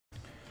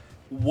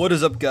What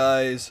is up,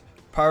 guys?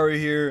 Pyro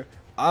here.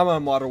 I'm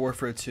on Modern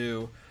Warfare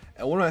 2,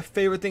 and one of my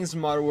favorite things in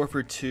Modern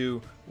Warfare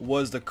 2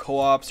 was the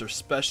co-ops or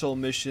special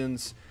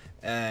missions,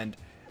 and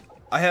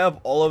I have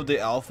all of the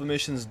alpha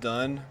missions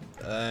done,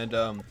 and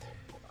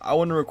I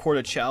want to record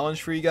a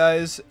challenge for you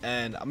guys,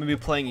 and I'm going to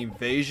be playing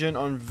Invasion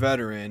on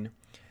Veteran,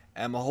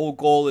 and my whole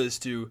goal is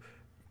to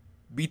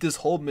beat this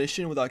whole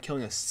mission without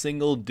killing a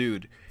single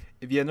dude.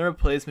 If you have never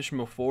played this mission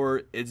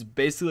before, it's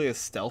basically a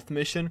stealth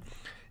mission.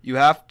 We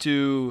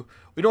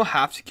don't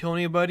have to kill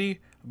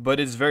anybody, but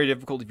it's very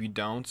difficult if you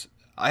don't.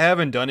 I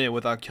haven't done it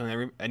without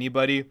killing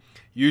anybody.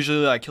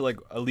 Usually I kill like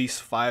at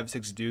least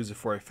 5-6 dudes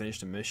before I finish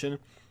the mission.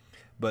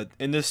 But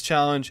in this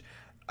challenge,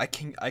 I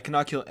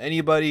cannot kill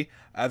anybody.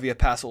 I have to get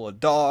past all the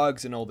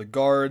dogs and all the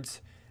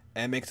guards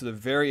and make it to the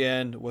very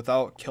end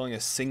without killing a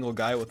single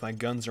guy with my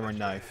guns or my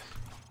knife.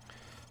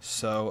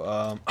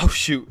 So, oh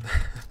shoot.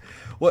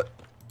 What?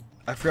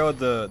 I forgot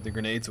what the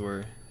grenades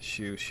were.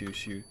 Shoot.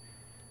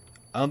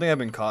 I don't think I've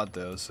been caught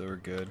though, so we're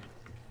good.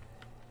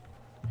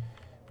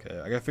 Okay,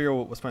 I gotta figure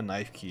out what's my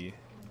knife key.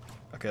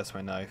 Okay, that's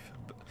my knife.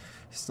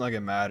 It's not like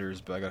it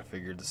matters, but I gotta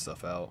figure this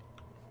stuff out.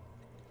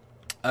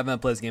 I haven't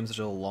played this game in such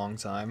a long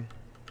time.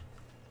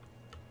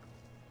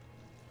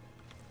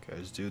 Okay,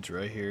 there's dudes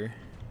right here.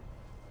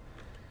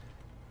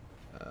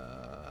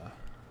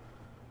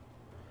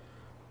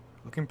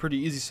 Looking pretty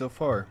easy so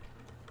far.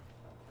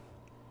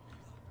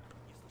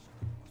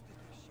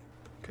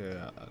 Okay,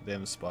 they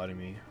haven't spotted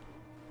me.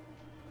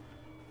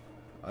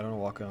 I don't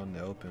walk out in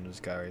the open. There's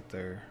a guy right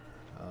there.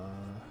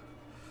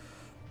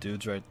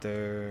 Dude's right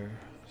there.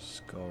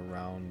 Just go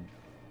around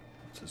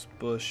this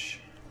bush.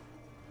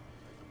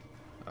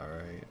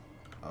 Alright.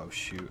 Oh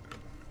shoot.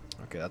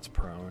 Okay, that's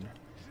prone.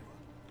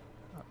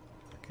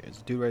 Okay, there's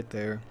a dude right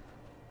there.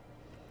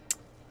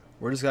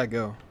 Where does this guy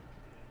go?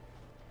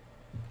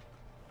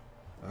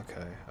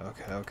 Okay.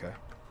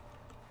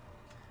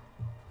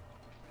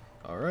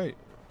 Alright.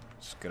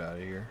 Let's get out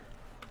of here.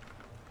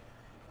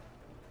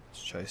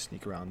 Let's try to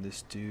sneak around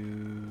this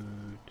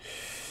dude.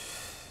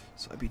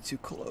 So I'd be too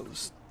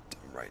close.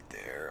 I'm right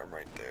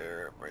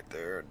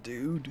there.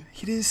 Dude,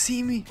 he didn't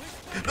see me.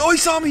 No, he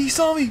saw me.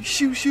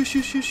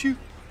 Shoot.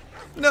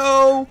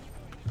 No.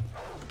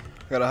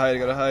 Gotta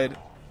hide.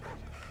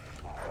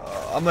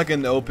 I'm like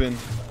in the open.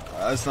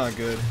 That's not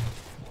good.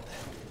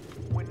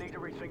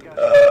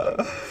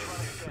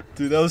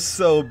 Dude, that was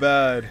so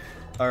bad.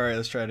 Alright,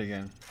 let's try it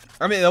again.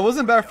 I mean, that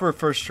wasn't bad for a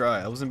first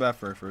try.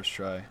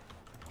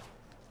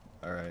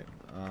 Alright,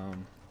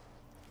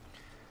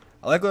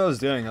 I like what I was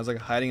doing. I was like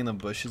hiding in the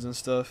bushes and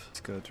stuff. Let's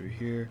go through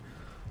here.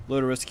 A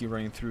little risky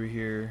running through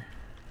here.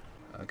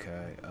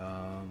 Okay,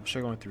 should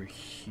I go through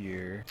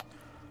here?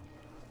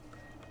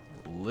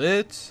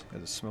 Lit.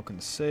 Got the smoke and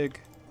the cig.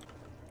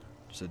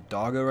 There's a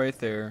doggo right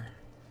there.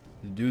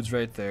 The dude's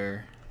right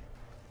there.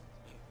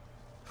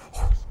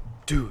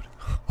 Dude.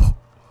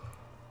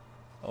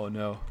 Oh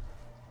no.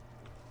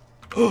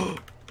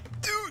 Dude,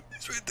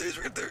 he's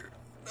right there.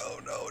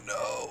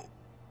 No.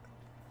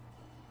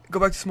 Go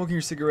back to smoking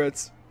your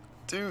cigarettes.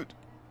 Dude.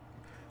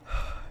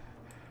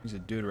 There's a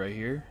dude right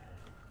here.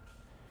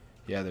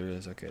 Yeah, there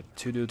is. Okay,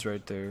 2 dudes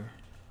right there.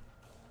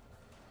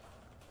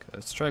 Okay,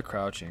 let's try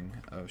crouching.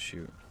 Oh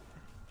shoot.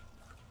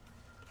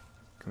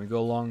 Can we go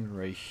along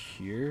right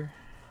here?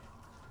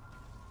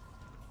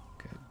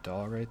 Okay,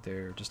 dog right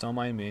there. Just don't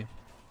mind me.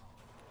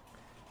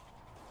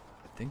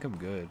 I think I'm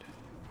good.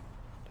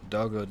 The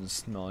doggo doesn't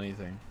smell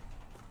anything.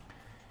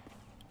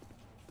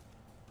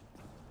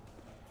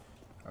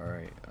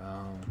 Alright,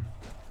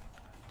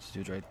 this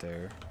dude right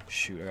there.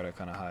 Shoot, I gotta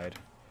kinda hide.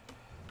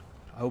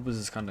 I hope this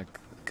is kinda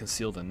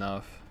concealed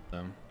enough.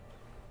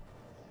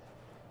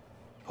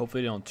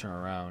 Hopefully they don't turn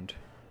around.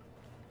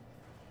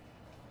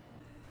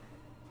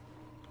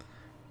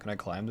 Can I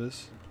climb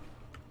this?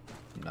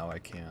 No, I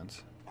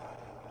can't.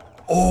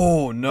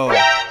 Oh no!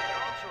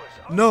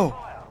 No!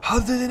 How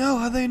did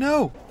they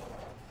know?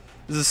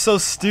 This is so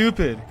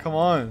stupid. Come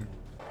on.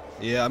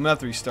 Yeah, I'm gonna have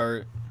to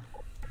restart.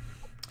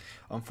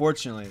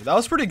 Unfortunately. That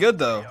was pretty good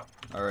though.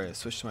 Alright,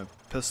 switch to my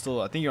pistol.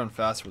 I think you're on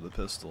faster with the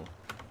pistol.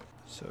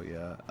 So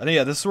yeah. I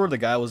think this is where the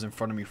guy was in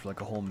front of me for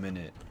like a whole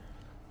minute.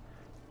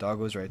 Dog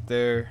was right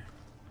there.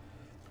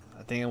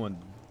 I think I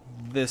went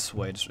this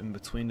way, just in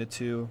between the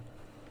two.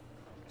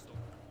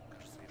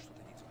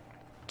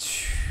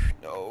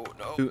 No.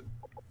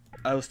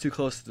 I was too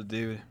close to the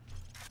dude.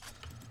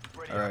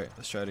 Alright,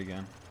 let's try it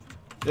again.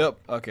 Yep,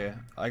 okay.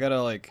 I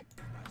gotta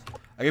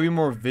be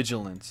more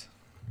vigilant.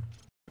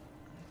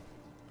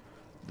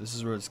 This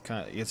is where it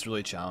gets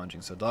really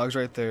challenging. So dog's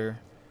right there,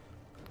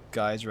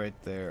 guy's right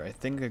there. I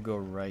think I go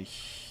right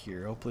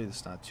here. Hopefully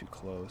it's not too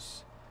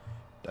close.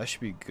 That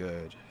should be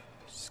good.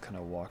 Just kind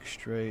of walk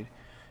straight.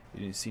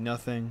 You didn't see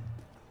nothing.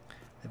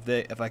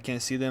 If I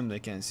can't see them, they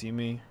can't see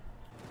me.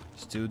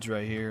 This dude's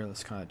right here.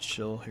 Let's kind of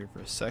chill here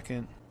for a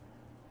second.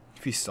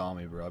 If he saw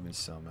me, bro, I've been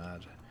so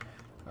mad.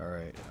 All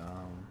right.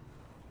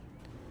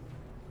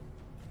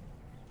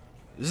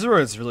 This is where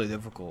it's really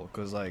difficult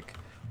because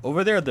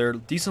over there, they're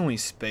decently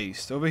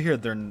spaced. Over here,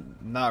 they're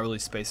not really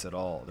spaced at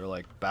all. They're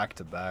like back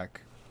to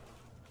back.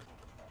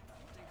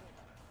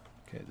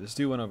 Okay, this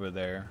dude went over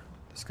there.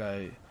 This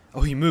guy...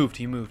 Oh, he moved.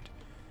 He moved.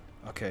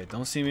 Okay,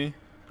 don't see me.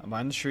 I'm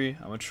behind the tree.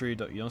 I'm a tree. You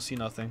don't see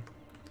nothing.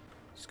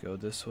 Let's go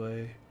this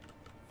way.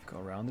 Go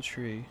around the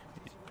tree.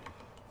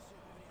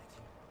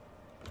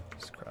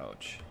 Let's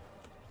crouch.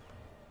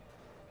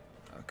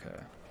 Okay.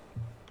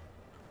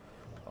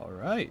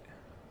 Alright.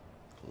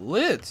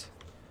 Lit!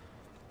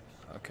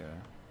 Okay.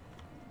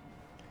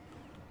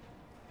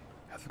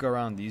 I have to go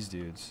around these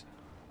dudes.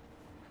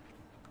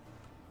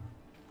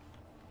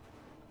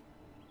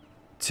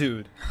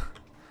 Dude.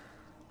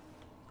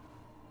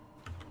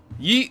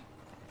 Yeet!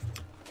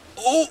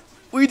 Oh!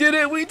 We did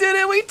it! We did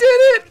it! We did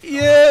it!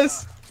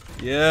 Yes!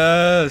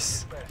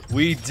 Yes!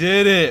 We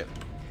did it!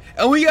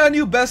 And we got a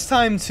new best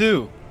time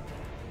too.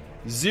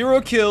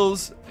 0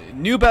 kills,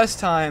 new best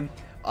time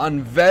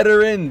on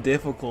veteran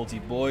difficulty,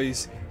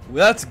 boys.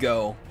 Let's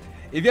go.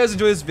 If you guys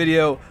enjoyed this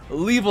video,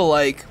 leave a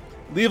like,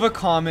 leave a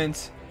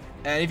comment,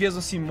 and if you guys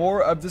want to see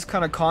more of this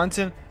kind of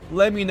content,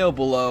 let me know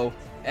below.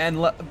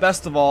 And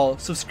best of all,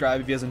 subscribe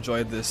if you guys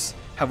enjoyed this.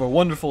 Have a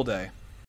wonderful day.